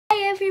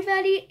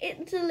everybody,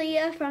 it's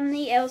Aaliyah from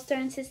the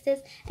Elstone Sisters,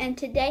 and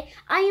today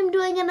I am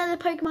doing another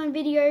Pokemon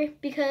video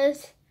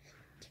because,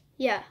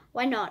 yeah,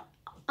 why not?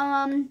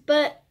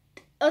 But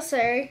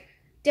also,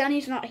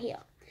 Downey's not here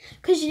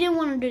because she didn't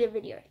want to do the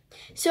video,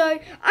 so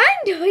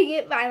I'm doing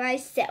it by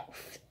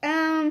myself.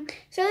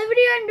 So the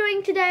video I'm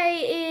doing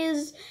today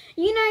is,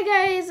 you know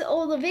guys,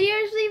 all the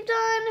videos we've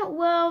done,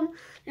 well,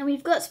 and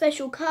we've got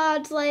special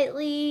cards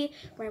lately,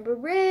 Rainbow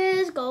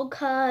Rares, Gold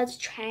cards,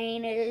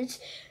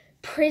 Trainers,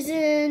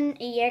 Prison,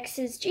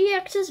 EXs,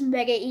 GXs,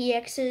 Mega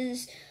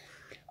EXs,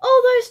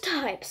 all those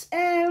types.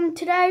 And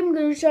today I'm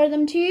going to show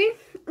them to you.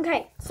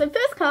 Okay, so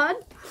first card,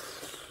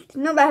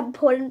 not that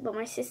important, but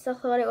my sister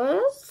thought it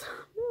was.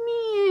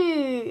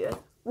 Mew.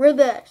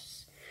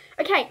 Reverse.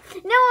 Okay,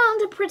 now on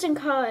to prison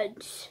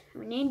cards.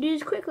 We need to do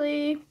this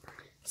quickly.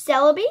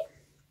 Celebi.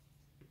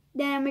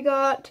 Then we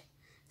got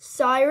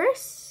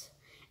Cyrus.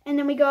 And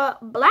then we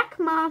got Black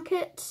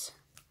Market.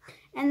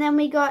 And then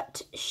we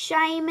got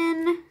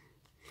Shaman.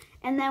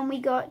 And then we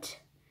got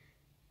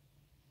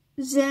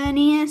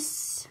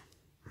Xerneas.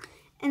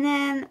 And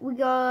then we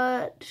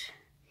got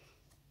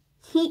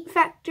Heat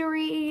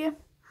Factory.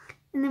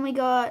 And then we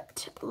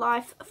got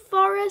Life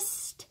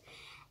Forest.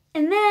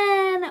 And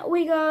then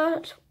we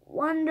got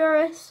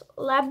Wondrous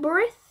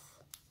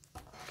Labyrinth.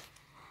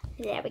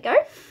 There we go.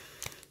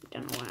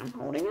 Don't know why I'm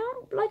holding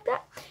it like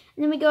that.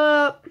 And then we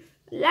got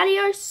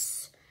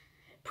Latios,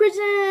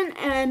 Prison,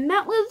 and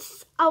that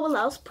was our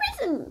last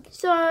prison.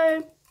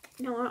 So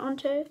now we're on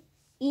to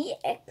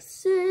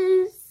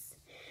EXs.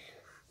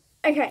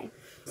 Okay,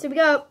 so we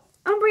got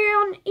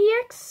Umbreon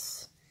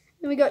EX,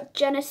 then we got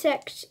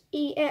Genesect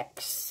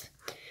EX,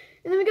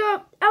 and then we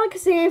got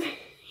Alakazam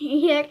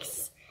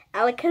EX,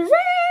 Alakazam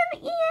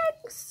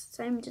EX,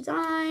 same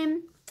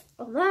design,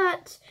 all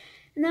that,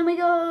 and then we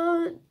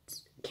got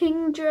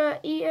Kingdra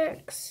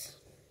EX,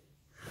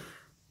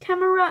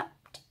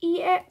 Camerupt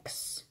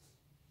EX,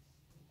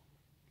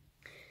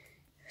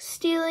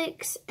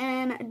 Steelix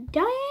and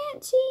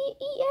Diancie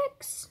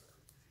EX.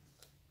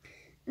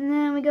 And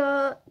then we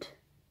got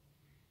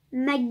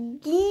Magearna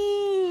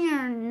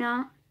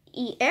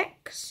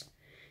EX.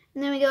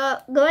 And then we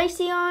got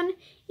Glaceon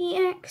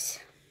EX.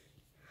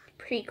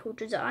 Pretty cool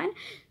design.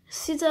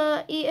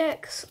 Scizor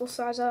EX, or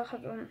Scizor, I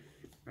don't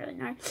really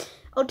know.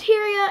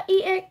 Altaria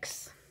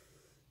EX.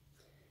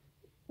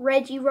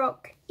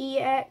 Regirock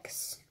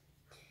EX.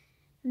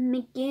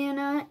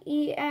 Magearna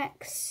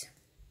EX.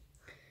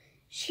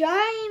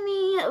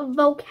 Shiny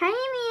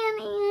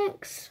Volcanion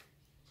EX,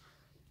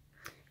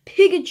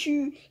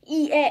 Pikachu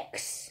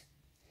EX,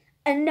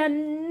 and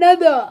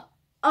another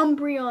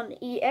Umbreon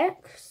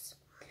EX.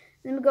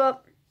 Then we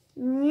got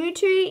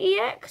Mewtwo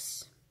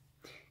EX,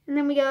 and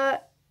then we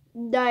got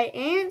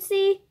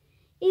Diancie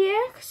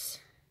EX,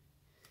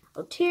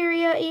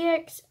 Altaria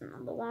EX,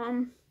 another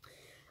one,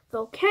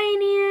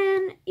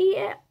 Volcanion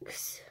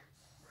EX.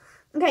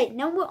 Okay,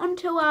 now we're on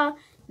to our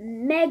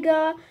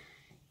Mega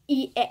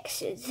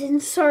EXs,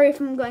 and sorry if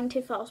I'm going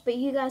too fast, but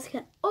you guys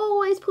can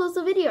always pause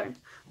the video.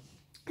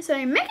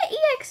 So Mega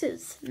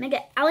EXs,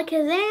 Mega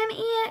Alakazam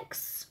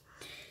EX,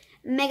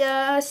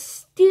 Mega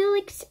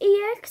Steelix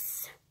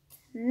EX,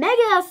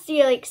 Mega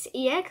Steelix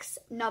EX,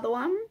 another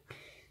one,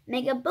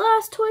 Mega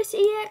Blastoise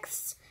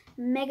EX,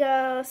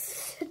 Mega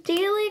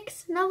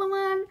Steelix, another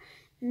one,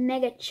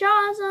 Mega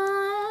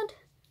Charizard,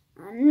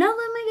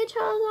 another Mega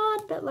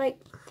Charizard, but like,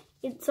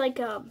 it's like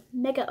a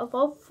Mega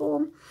Evolved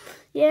form,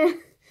 yeah.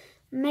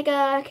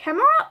 Mega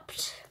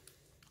Camerupt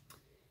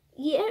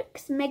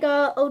EX,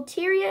 Mega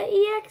Altaria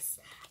EX,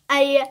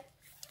 a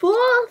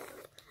fourth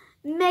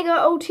Mega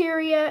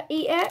Altaria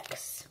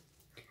EX.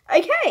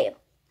 Okay,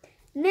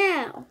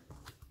 now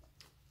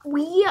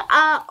we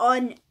are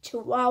on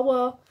to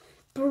our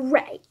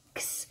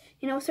breaks.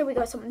 You know, so we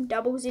got some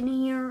doubles in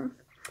here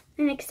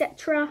and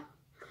etc.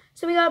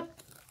 So we got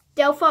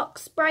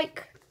Delphox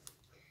break,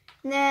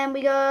 and then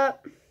we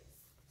got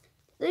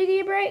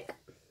Lugia break.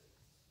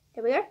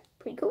 There we go.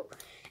 Pretty cool.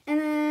 And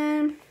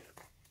then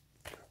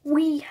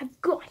we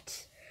have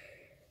got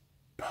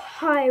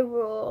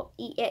Pyro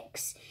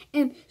EX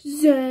and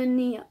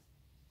Xerneas.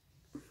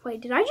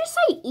 Wait, did I just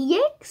say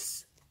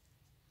EX?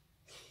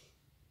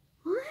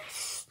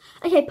 What?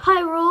 Okay,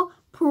 Pyro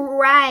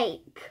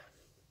break.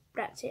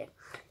 That's it.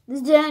 The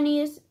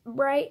Xerneas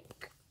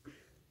break.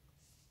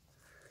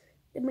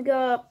 Then we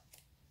got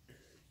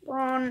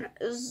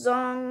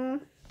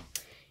Bronzong.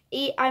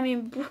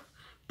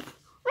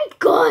 My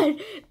God,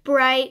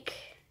 break.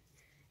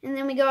 And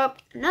then we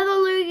got another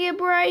Lugia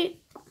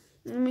break.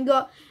 And we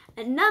got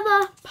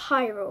another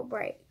Pyro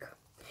break.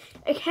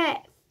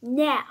 Okay,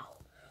 now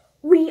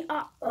we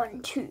are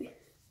on to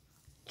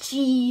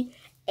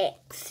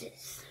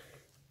GXs.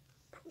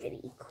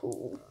 Pretty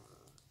cool.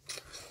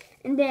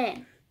 And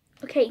then,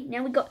 okay,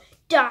 now we got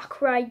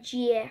Darkrai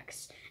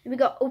GX. And we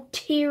got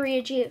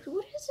Altaria GX.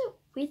 What is it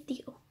with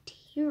the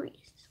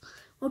Altarias?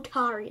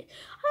 Altarias.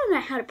 I don't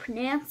know how to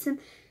pronounce them.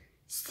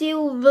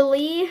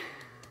 Silvally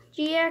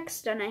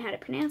GX, don't know how to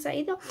pronounce that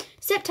either.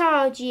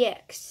 Sceptile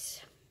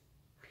GX.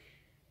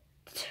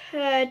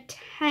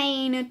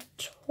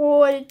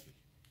 Turtanator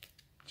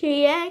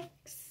GX,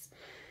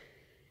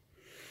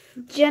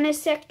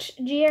 Genesect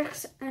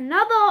GX,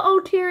 another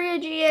Ulterior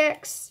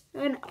GX,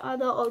 and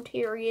other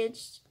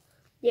Ulteriors.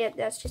 Yeah,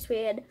 that's just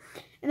weird.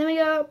 And then we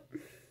got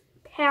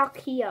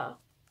Palkia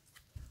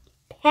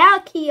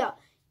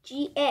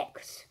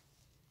GX.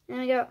 And then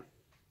we got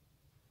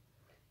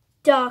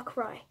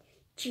Darkrai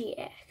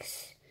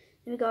GX.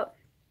 Then we got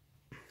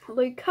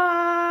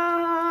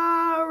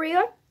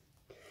Lucario.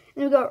 And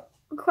then we got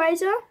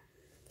Rayquaza.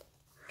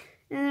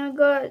 And then we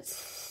got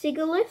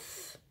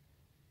Sigilyph.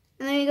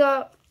 And then we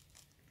got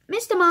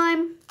Mr.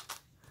 Mime,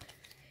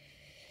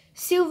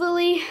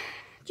 Silverly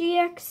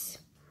GX,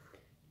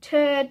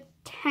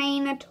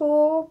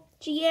 Turtonator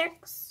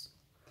GX,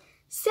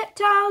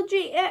 Sceptile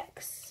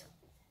GX,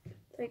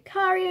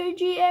 Lucario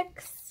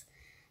GX,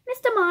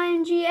 Mr.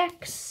 Mime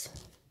GX,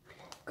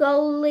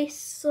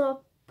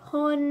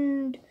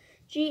 Golisopond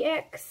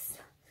GX,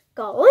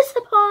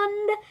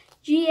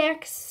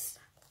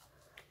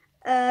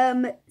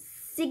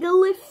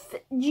 Sigilyph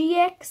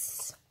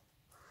GX,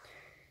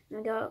 and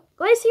we got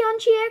Glaceon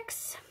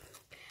GX,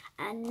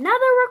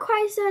 another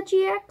Rayquaza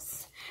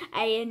GX,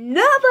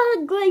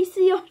 another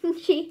Glaceon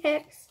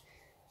GX,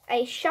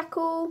 a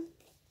Shuckle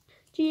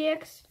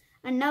GX,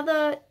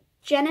 another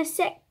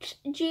Genesect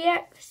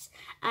GX,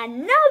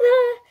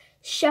 another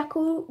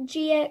Shuckle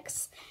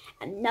GX,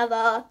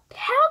 another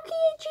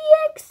Palkia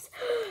GX,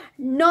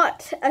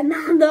 not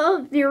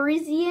another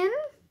Virizion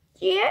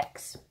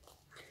GX,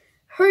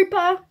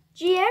 Hooper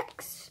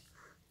GX,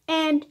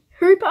 and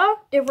Hooper,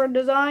 different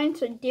design,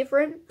 so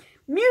different.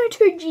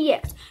 Mewtwo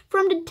GX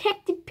from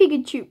Detective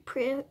Pikachu.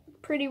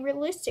 Pretty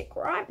realistic,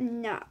 right?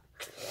 No.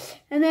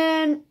 And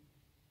then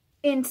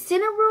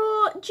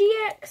Incineroar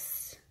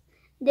GX,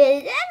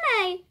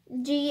 Dedenne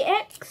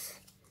GX,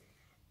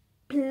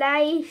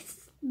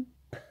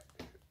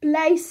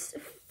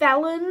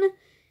 Blacephalon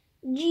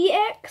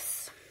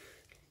GX,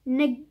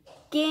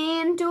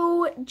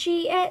 Nagandle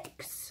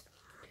GX,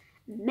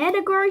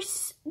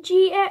 Metagross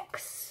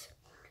GX,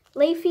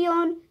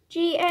 Leafeon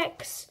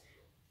GX,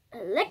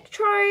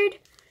 Electrode,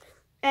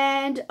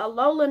 and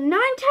Alola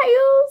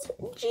Ninetales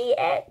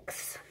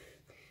GX,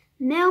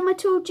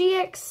 Melmetal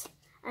GX,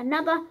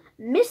 another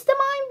Mr.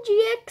 Mime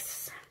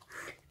GX,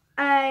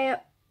 a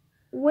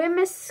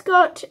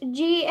Whimsicott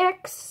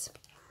GX,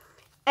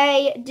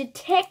 a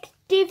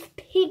Detective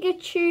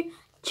Pikachu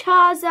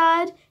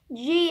Charizard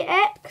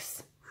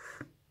GX,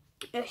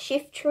 a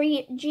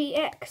Shiftry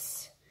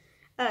GX,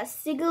 a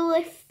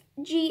Sigilyph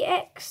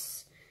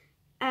GX,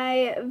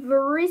 a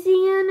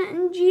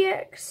Virizion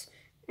GX,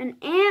 an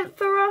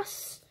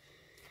Ampharos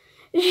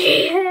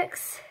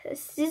GX, a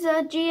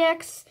Scizor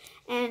GX,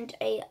 and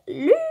a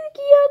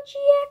Lugia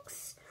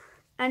GX,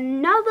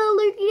 another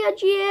Lugia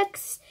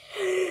GX,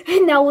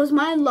 and that was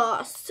my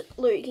last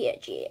Lugia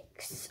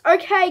GX.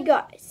 Okay,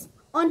 guys,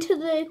 onto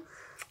the...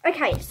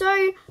 Okay,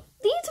 so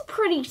these are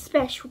pretty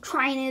special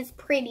trainers,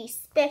 pretty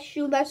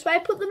special. That's why I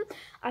put them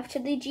after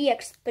the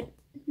GX, but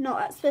not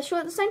that special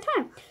at the same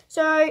time.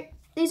 So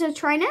these are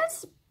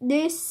trainers.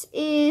 This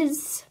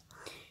is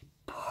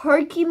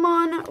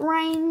Pokemon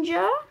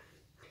Ranger.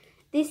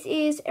 This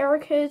is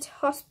Erica's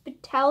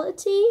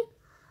Hospitality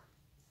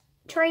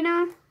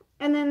trainer.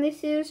 And then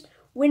this is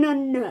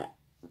Winona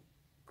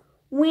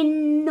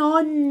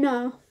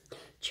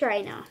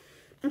trainer.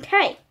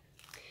 Okay.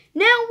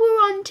 Now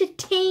we're on to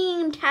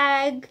Team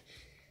Tag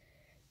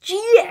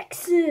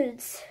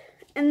GXs.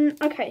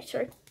 And okay,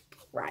 so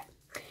right.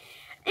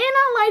 In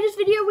our latest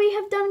video we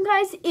have done,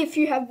 guys, if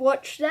you have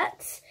watched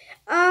that,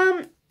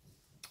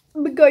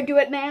 go do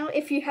it now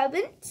if you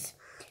haven't.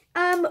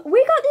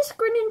 We got this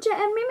Greninja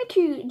and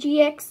Mimikyu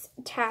GX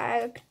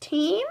tag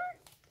team.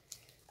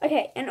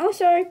 Okay, and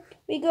also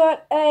we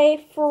got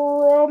a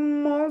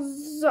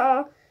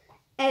Formosa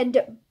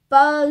and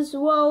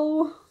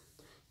Buzzwole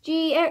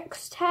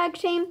GX tag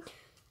team.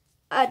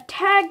 A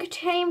tag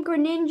team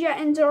Greninja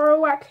and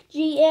Zoroark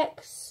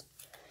GX.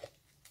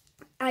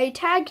 A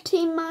tag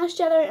team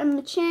Marshadow and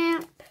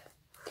Machamp.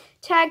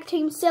 Tag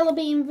team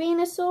Celebi and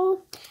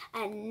Venusaur.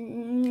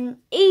 And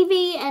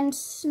Eevee and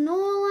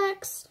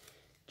Snorlax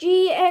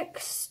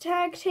GX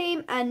tag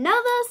team.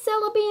 Another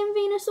Celebi and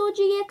Venusaur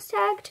GX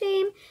tag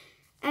team.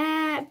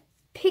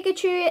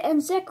 Pikachu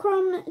and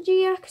Zekrom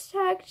GX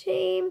tag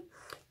team.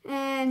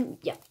 And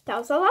yeah, that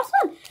was the last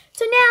one.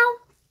 So now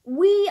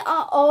we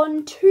are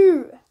on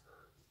to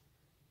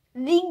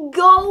the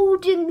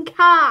golden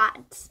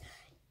cards.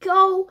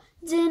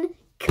 Golden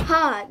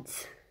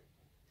cards.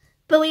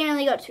 But we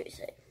only got two,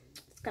 so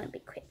it's going to be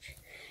quick.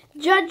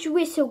 Judge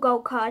Whistle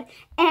gold card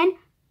and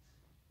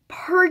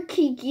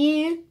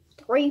Pokegear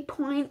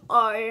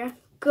 3.0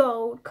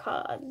 gold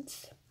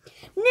cards.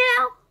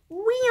 Now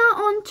we are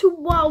on to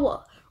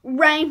Wawa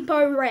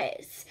Rainbow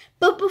Rares.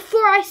 But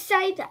before I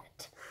say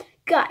that,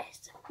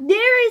 guys,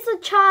 there is a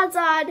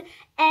Charizard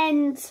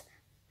and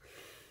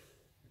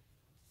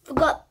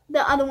forgot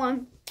the other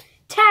one.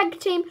 Tag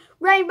team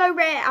Rainbow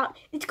Rare out.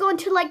 It's gone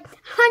to like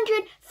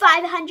 100,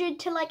 500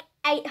 to like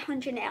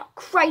 800 now.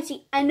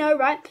 Crazy, I know,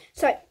 right?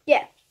 So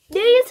yeah,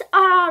 these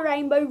are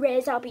Rainbow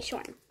Rares I'll be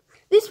showing.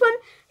 This one,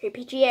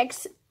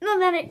 OPGX, not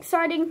that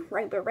exciting.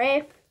 Rainbow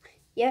Rare,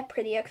 yeah,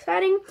 pretty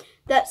exciting.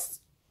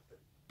 That's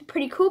the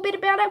pretty cool bit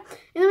about it.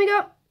 And then we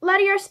got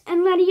Latios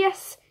and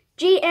Latios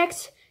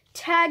GX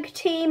Tag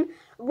Team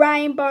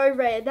Rainbow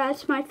Rare.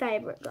 That's my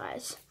favourite,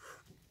 guys.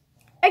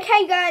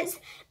 Okay, guys,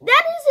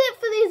 that is it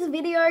for this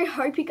video.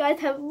 Hope you guys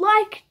have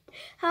liked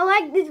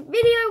this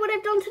video, what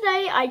I've done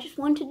today. I just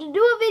wanted to do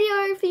a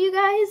video for you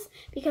guys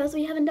because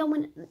we haven't done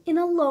one in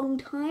a long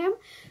time.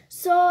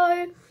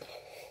 So,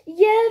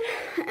 yeah,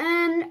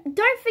 and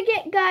don't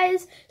forget,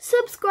 guys,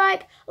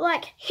 subscribe,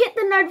 like, hit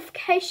the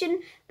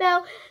notification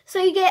bell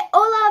so you get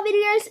all our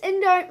videos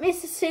and don't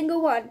miss a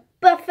single one.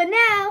 But for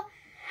now,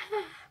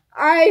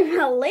 I'm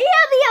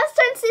Leah, the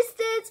Outstone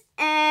Sisters,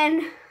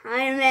 and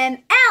I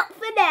am out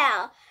for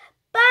now.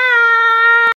 Bye!